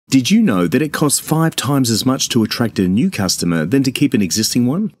Did you know that it costs 5 times as much to attract a new customer than to keep an existing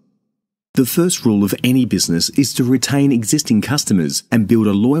one? The first rule of any business is to retain existing customers and build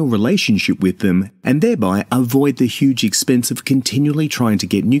a loyal relationship with them, and thereby avoid the huge expense of continually trying to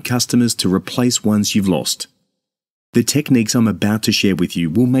get new customers to replace ones you've lost. The techniques I'm about to share with you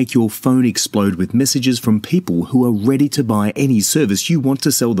will make your phone explode with messages from people who are ready to buy any service you want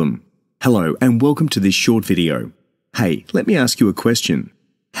to sell them. Hello and welcome to this short video. Hey, let me ask you a question.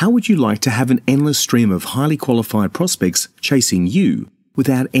 How would you like to have an endless stream of highly qualified prospects chasing you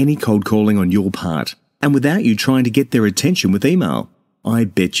without any cold calling on your part, and without you trying to get their attention with email? I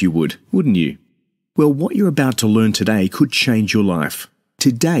bet you would, wouldn't you? Well, what you're about to learn today could change your life.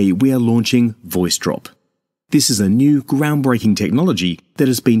 Today we are launching VoiceDrop. This is a new, groundbreaking technology that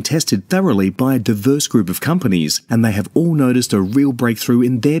has been tested thoroughly by a diverse group of companies, and they have all noticed a real breakthrough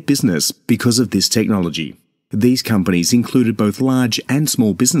in their business because of this technology. These companies included both large and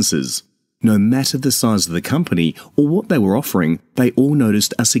small businesses. No matter the size of the company or what they were offering, they all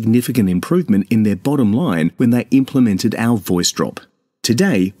noticed a significant improvement in their bottom line when they implemented our VoiceDrop.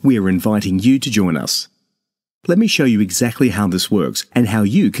 Today, we are inviting you to join us. Let me show you exactly how this works and how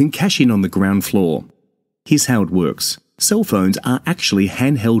you can cash in on the ground floor. Here's how it works. Cell phones are actually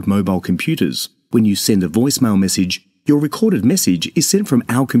handheld mobile computers. When you send a voicemail message, your recorded message is sent from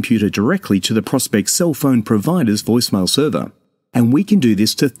our computer directly to the prospect's cell phone provider's voicemail server. And we can do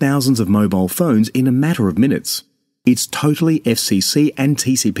this to thousands of mobile phones in a matter of minutes. It's totally FCC and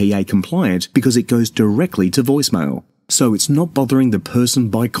TCPA compliant because it goes directly to voicemail, so it's not bothering the person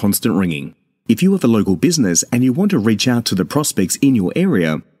by constant ringing. If you have a local business and you want to reach out to the prospects in your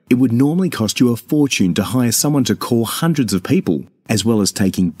area, it would normally cost you a fortune to hire someone to call hundreds of people, as well as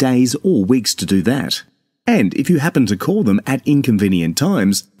taking days or weeks to do that. And if you happen to call them at inconvenient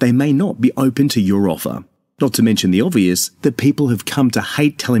times, they may not be open to your offer. Not to mention the obvious, that people have come to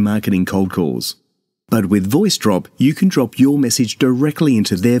hate telemarketing cold calls. But with VoiceDrop, you can drop your message directly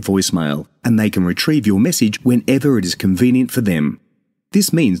into their voicemail, and they can retrieve your message whenever it is convenient for them.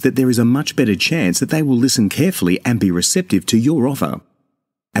 This means that there is a much better chance that they will listen carefully and be receptive to your offer.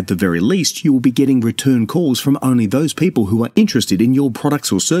 At the very least, you will be getting return calls from only those people who are interested in your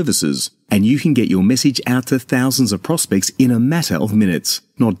products or services, and you can get your message out to thousands of prospects in a matter of minutes,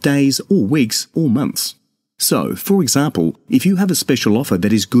 not days or weeks or months. So, for example, if you have a special offer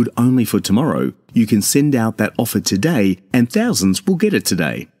that is good only for tomorrow, you can send out that offer today and thousands will get it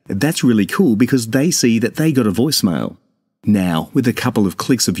today. That's really cool because they see that they got a voicemail. Now, with a couple of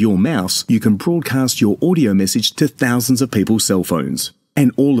clicks of your mouse, you can broadcast your audio message to thousands of people's cell phones.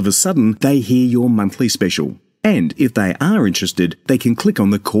 And all of a sudden, they hear your monthly special. And if they are interested, they can click on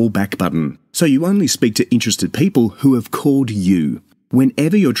the call back button. So you only speak to interested people who have called you.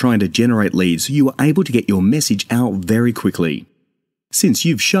 Whenever you're trying to generate leads, you are able to get your message out very quickly. Since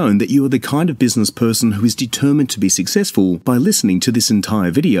you've shown that you are the kind of business person who is determined to be successful by listening to this entire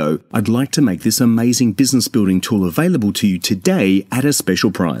video, I'd like to make this amazing business building tool available to you today at a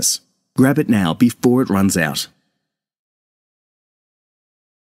special price. Grab it now before it runs out.